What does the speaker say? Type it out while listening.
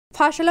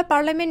Phasalo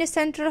Parliament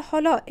Central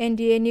Holo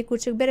NDA ni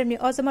kuchuk berem ni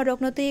ojama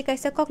rokno tui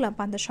kaisa koklam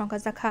panda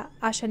songchajakha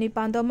Asalni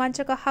panda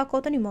manjakha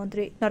hakotor ni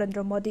montri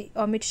Narendra Modi,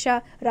 Amit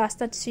Shah,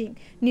 Rajnath Singh,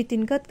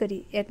 Nitin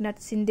Gadkari,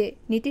 Eknath Shinde,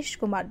 Nitish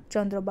Kumar,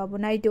 Chandrababu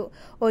Naidu,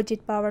 Ajit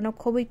Pawar no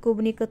khobui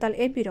kubuni kwtal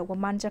MP rokbo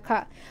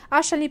manjakha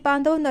Asalni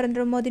panda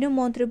Narendra Modi no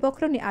montri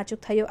bokro ni achuk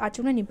thayo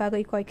achukna ni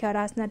bagai koikha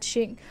Rajnath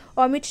Singh,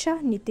 Amit Shah,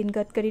 Nitin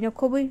Gadkari no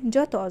khobui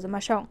joto ojama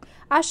song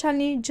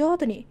Asalni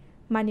jotoni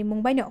Mani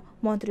Mumbaino,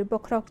 Montri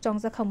Bokrok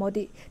Songchajakha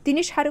Modi,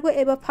 Tini Sharigo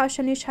Eba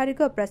Phasalo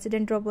Sharigo,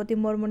 President Draupadi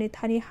Murmuni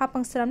Thani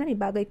Hapang Saramani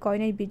Bagai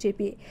Koinai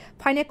BJP,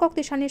 Fine Kok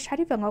Tishani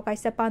Sharifang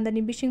Kaisa Panda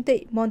ni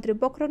Bishingte, Montri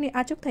Bokroni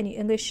Achuk Thani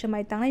English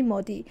Shamai Tangai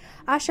Modi,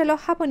 Asalo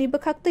Hapani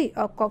Bakakti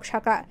or Kok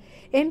Shaka,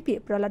 MP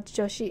Prahlad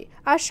Joshi,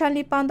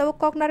 Asalni Panda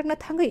Kok Narendra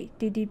Thangai,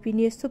 TDP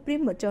ni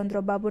Supreme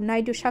Chandrababu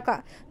Naidu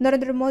Shaka,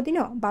 Narendra Modi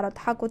no, Bharat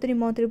Hakotri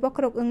Montri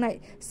Bokrok Ungnai,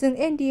 Sing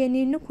NDA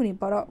ni Nukuni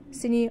Boro,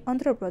 Sini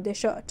Andhra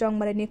Pradesh,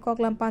 Jongmarani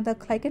Koklam Panda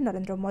Klaiken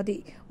Narendra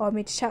Modi,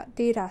 Amit Shah,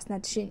 T.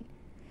 Rajnath Singh.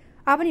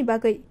 Abani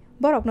bagai,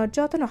 borok no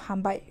joto no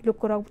hambai,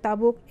 lukurok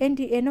tabuk,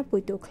 NDA no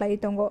puitu klai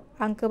tongo,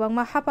 angkabang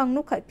mahapang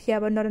nukai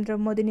piaba Narendra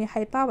Modi ni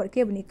high power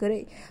kebuni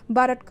kere,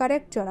 Bharat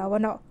karek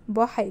jorawano,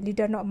 bohai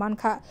leader no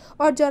manka,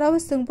 or joraw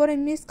sungpore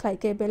miss klai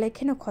ke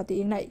beleke no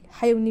khoti ingnai,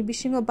 hayung ni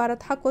bishingo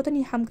Bharat hakotor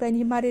ni hamkrai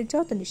ni mare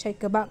joto ni shai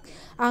kabang,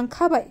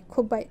 angkabai,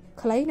 khobui,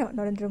 klai no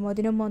Narendra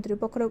Modi no montri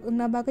bokrok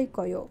ungna bagai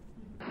koyo.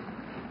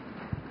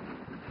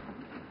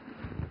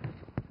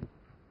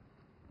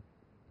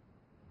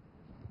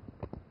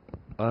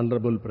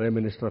 Honorable Prime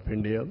Minister of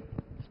India,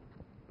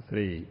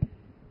 Sri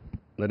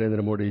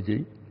Narendra Modi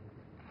ji,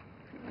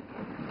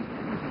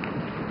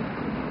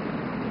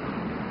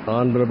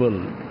 Honorable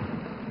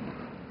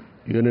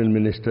Union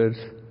Ministers,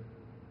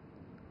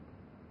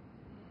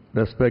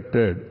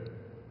 respected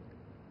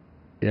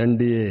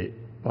NDA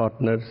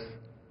partners,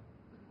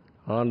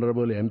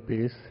 Honorable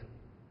MPs,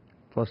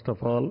 first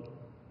of all,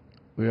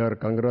 we are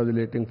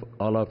congratulating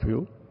all of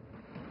you.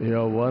 You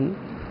have won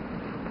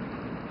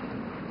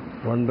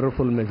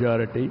wonderful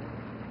majority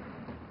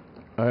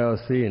I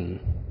have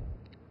seen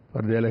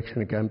for the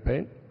election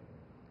campaign.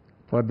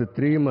 For the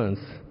 3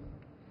 months,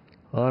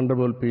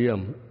 Honorable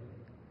PM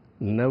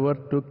never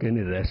took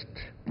any rest.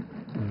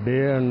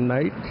 Day and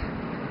night,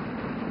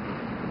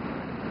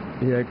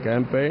 he had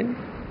campaigned,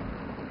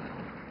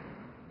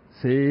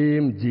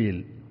 same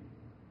zeal.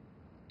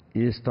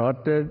 He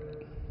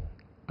started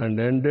and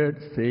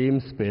ended same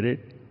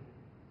spirit.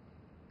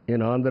 In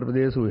Andhra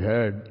Pradesh, we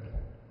had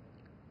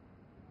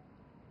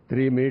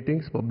 3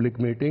 meetings, public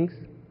meetings,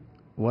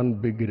 1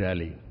 big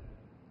rally.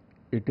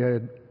 It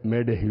had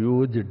made a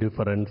huge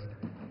difference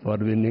for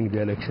winning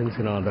the elections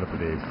in Andhra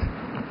Pradesh.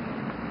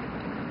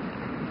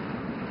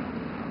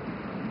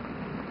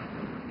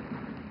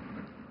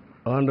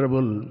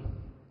 Honorable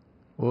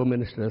Home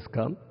Minister has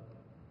come.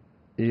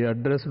 He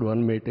addressed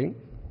 1 meeting,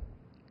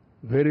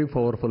 very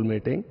powerful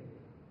meeting.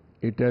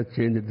 It has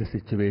changed the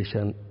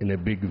situation in a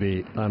big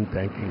way. I am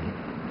thanking him.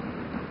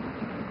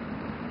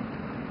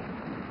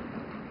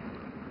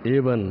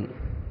 Even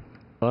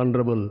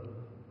Honorable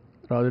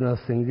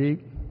Rajnath Singh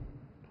ji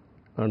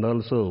and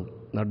also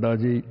Nadda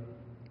ji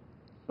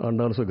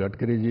and also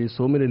Gadkari ji,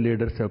 so many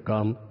leaders have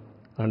come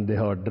and they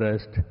have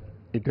addressed.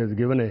 It has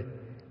given a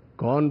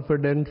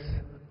confidence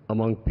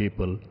among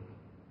people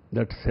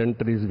that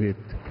center is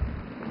with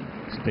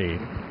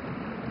state.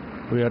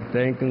 We are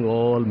thanking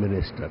all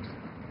ministers.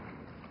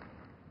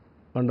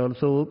 And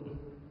also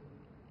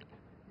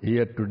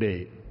here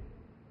today,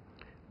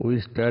 we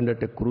stand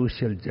at a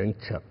crucial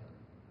juncture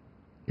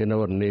in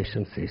our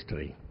nation's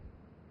history.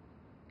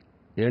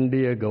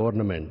 NDA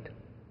government,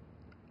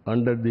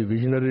 under the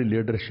visionary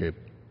leadership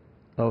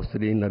of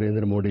Sri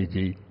Narendra Modi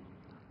ji,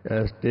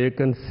 has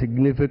taken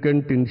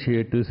significant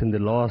initiatives in the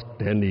last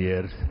 10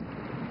 years.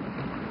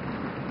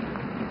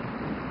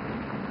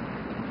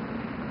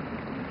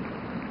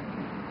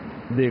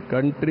 The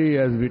country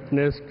has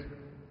witnessed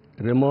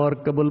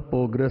remarkable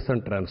progress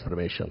and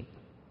transformation.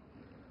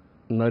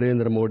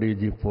 Narendra Modi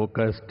ji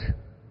focused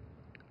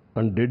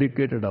and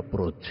dedicated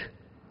approach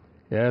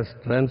has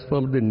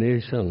transformed the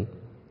nation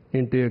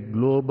into a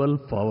global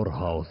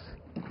powerhouse.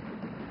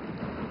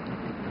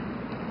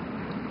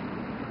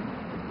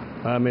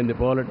 I am in the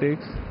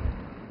politics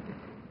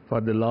for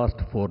the last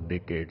 4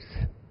 decades.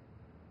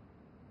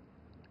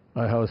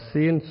 I have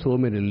seen so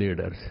many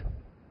leaders.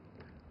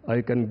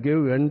 I can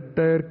give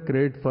entire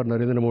credit for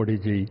Narendra Modi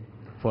ji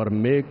for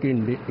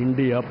making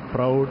India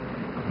proud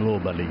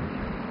globally.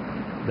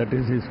 That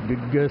is his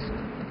biggest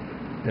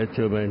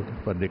achievement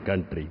for the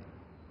country.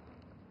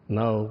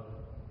 Now,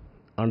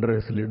 under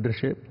his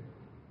leadership,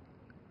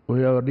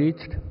 we have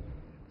reached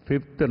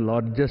 5th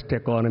largest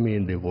economy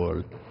in the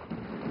world.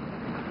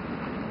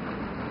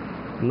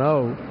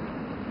 Now,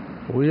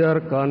 we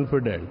are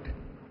confident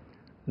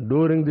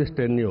during this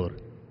tenure,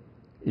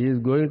 he is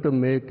going to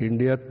make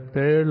India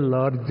 3rd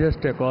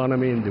largest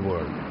economy in the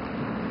world.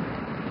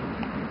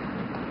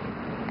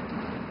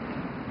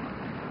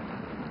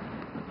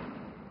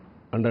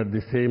 And at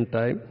the same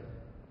time,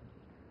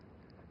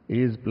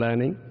 he is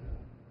planning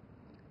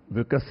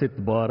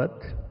Vikasit Bharat,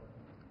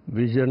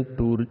 Vision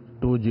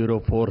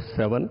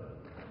 2047.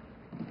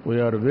 We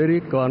are very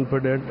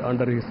confident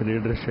under his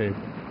leadership,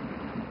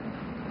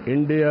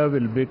 India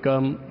will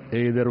become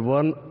either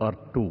one or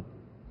two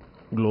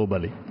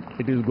globally.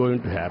 It is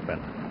going to happen.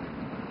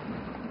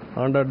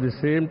 And at the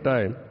same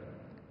time,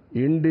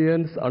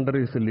 Indians under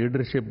his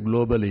leadership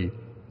globally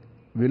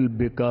will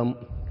become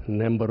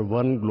number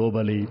one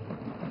globally.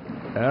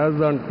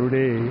 As on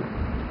today,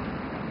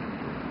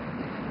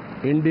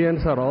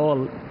 Indians are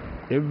all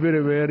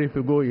everywhere. If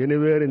you go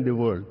anywhere in the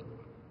world,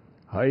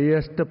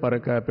 highest per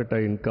capita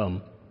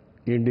income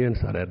Indians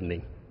are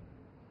earning.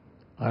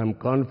 I am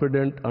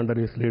confident under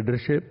his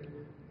leadership,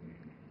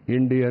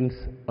 Indians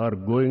are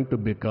going to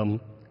become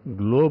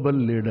global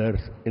leaders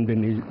in the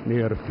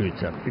near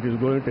future. It is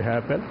going to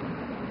happen.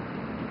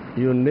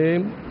 You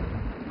name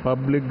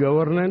public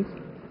governance,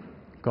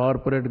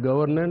 corporate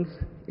governance,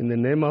 in the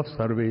name of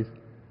service,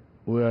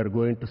 we are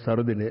going to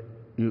serve the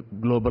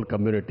global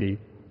community.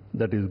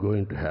 That is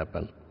going to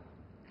happen.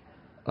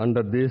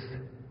 Under this,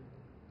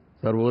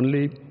 sir,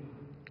 only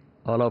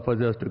all of us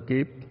has to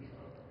keep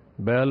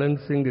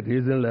balancing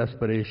regional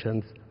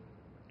aspirations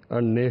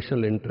and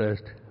national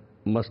interest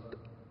must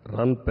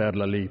run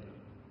parallelly,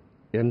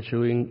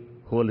 ensuring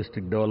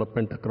holistic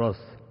development across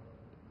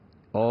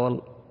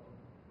all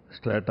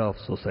strata of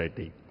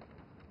society.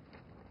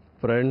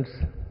 Friends,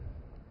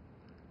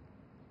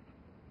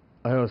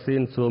 I have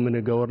seen so many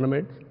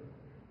governments.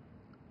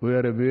 We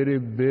are a very,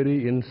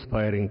 very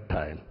inspiring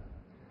time.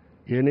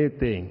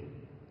 Anything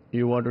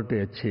you wanted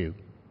to achieve,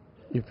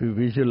 if you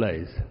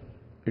visualize,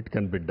 it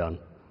can be done.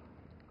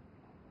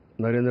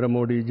 Narendra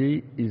Modi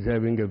ji is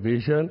having a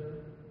vision,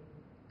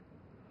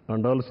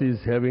 and also is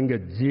having a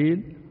zeal,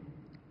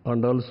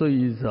 and also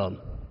his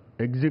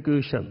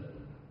execution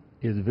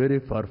is very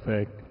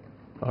perfect,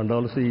 and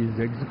also he is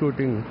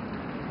executing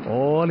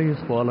all his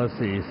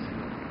policies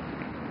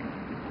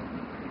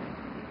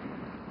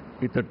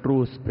with a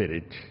true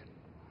spirit.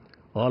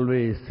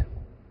 Always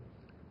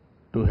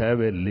to have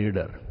a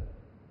leader.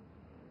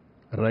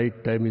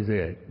 Right time is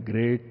a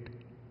great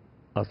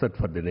asset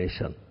for the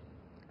nation.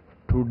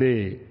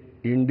 Today,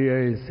 India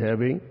is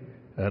having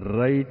a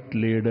right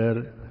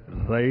leader,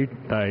 right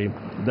time.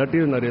 That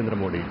is Narendra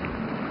Modi.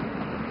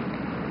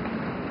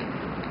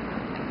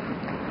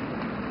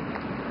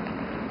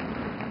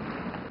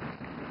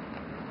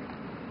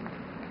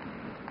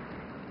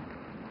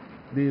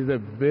 This is a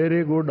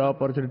very good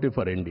opportunity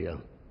for India.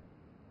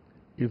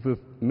 If we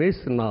miss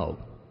now,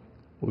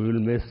 we will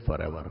miss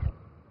forever.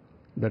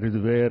 That is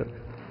where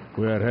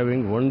we are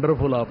having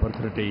wonderful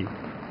opportunity.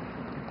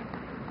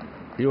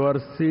 You are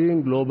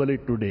seeing globally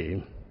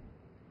today,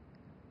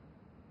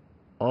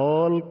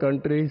 all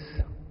countries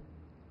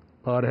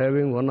are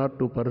having 1 or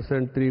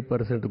 2%,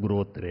 3%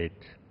 growth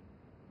rate.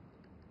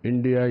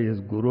 India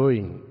is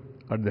growing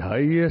at the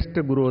highest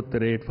growth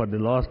rate for the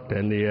last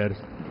 10 years.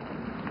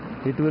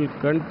 It will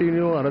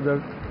continue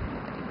another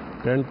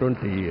 10,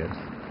 20 years.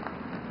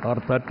 Or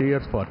 30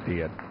 years, 40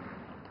 years.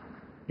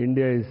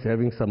 India is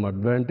having some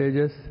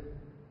advantages.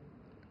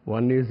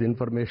 One is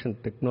information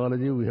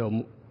technology. We have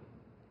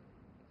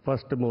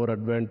first more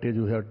advantage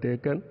we have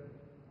taken.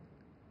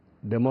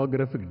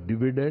 Demographic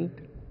dividend,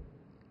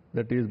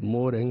 that is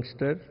more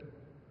youngsters.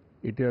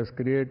 It has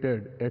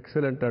created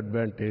excellent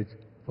advantage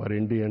for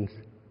Indians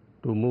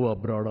to move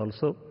abroad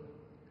also.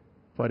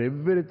 For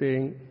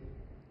everything,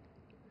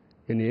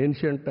 in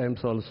ancient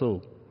times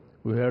also,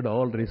 we had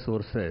all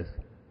resources.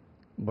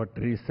 But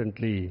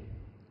recently,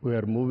 we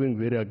are moving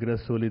very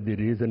aggressively. The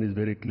reason is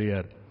very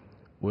clear.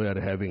 We are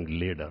having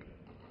leader.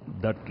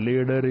 That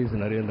leader is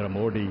Narendra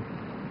Modi.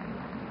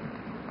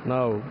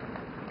 Now,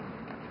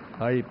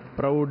 I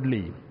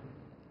proudly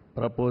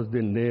propose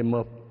the name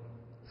of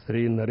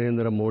Sri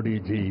Narendra Modi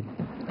ji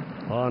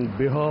on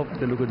behalf of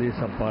Telugu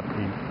Desam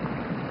Party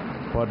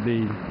for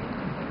the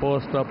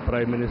post of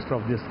Prime Minister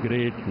of this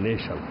great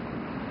nation.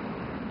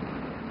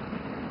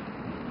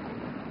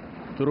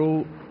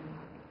 Through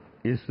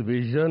his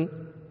vision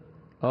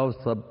of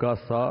Sabka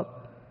Saath,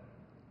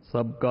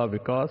 Sabka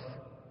Vikas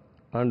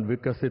and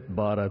Vikasit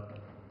Bharat,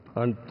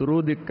 and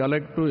through the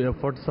collective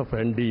efforts of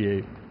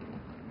NDA,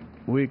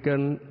 we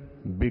can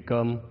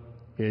become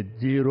a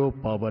zero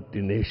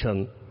poverty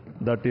nation.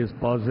 That is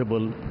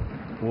possible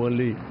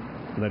only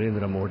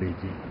Narendra Modi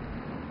ji.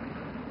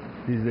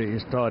 This is a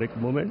historic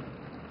moment.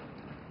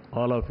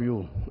 All of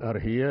you are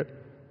here.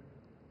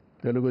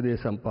 Telugu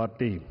Desam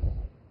Party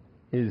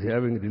is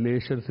having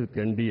relations with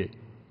NDA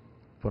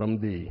from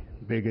the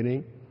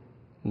beginning.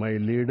 My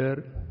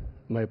leader,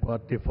 my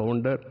party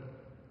founder,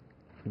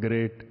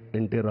 great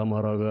N.T.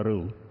 Ramarao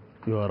garu,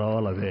 you are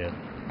all aware.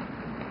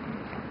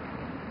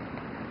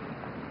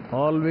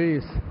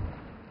 Always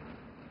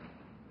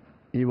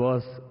he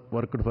was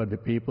worked for the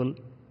people,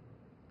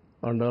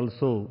 and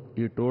also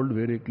he told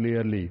very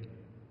clearly,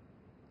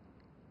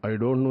 I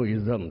don't know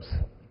isms,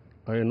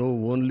 I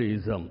know only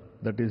ism,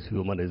 that is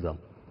humanism,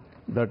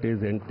 that is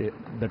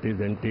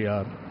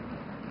NTR.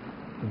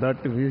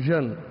 That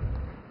vision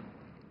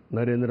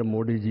Narendra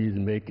Modi ji is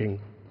making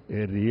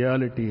a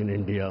reality in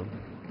India.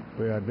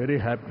 We are very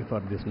happy for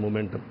this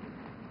momentum.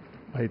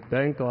 I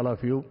thank all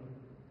of you.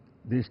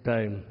 This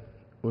time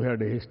we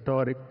had a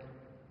historic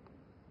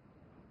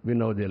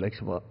win of the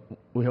election.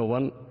 We have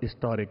won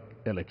historic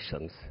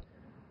elections.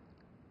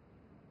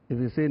 If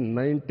you see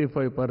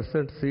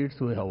 95%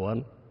 seats we have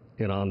won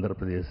in Andhra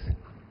Pradesh.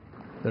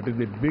 That is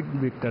the big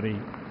victory.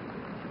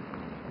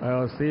 I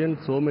have seen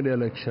so many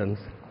elections.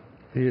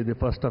 This is the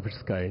first of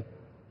its kind.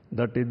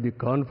 That is the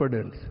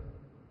confidence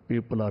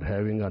people are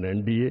having on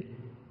NDA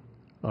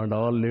and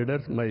all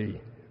leaders. My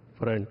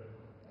friend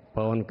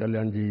Pawan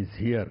Kalyanji is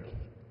here,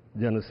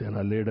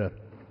 Janasena leader.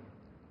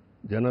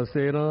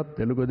 Janasena,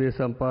 Telugu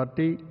Desam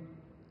Party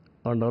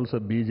and also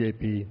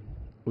BJP,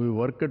 we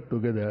worked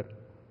together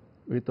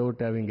without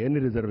having any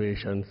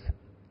reservations.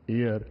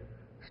 Here,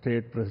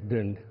 State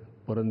President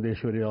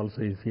Purandeshwari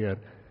also is here.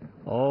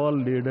 All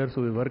leaders,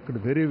 we worked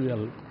very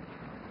well.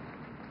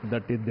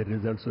 That is the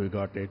results we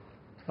got it.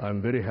 I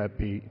am very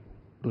happy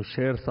to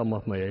share some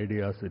of my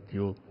ideas with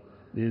you.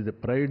 This is the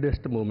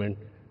proudest moment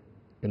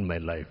in my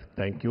life.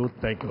 Thank you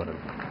very much.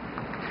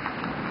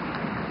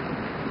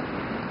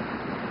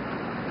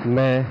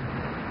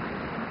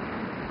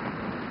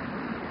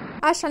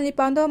 Asalni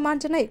pando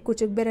manjanai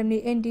kuchuk berem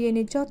ni NDA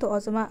ni joto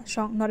ojama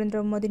song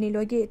Narendra Modi ni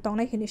logi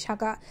tongnai hini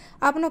shaka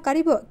abono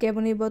karibo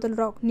keboni bodol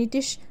rok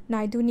Nitish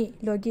Naidu ni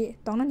logi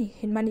tongnani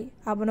hinmani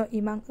abono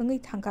imang ngai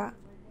thangka.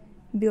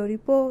 Bureau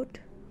report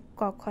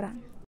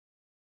Koklam.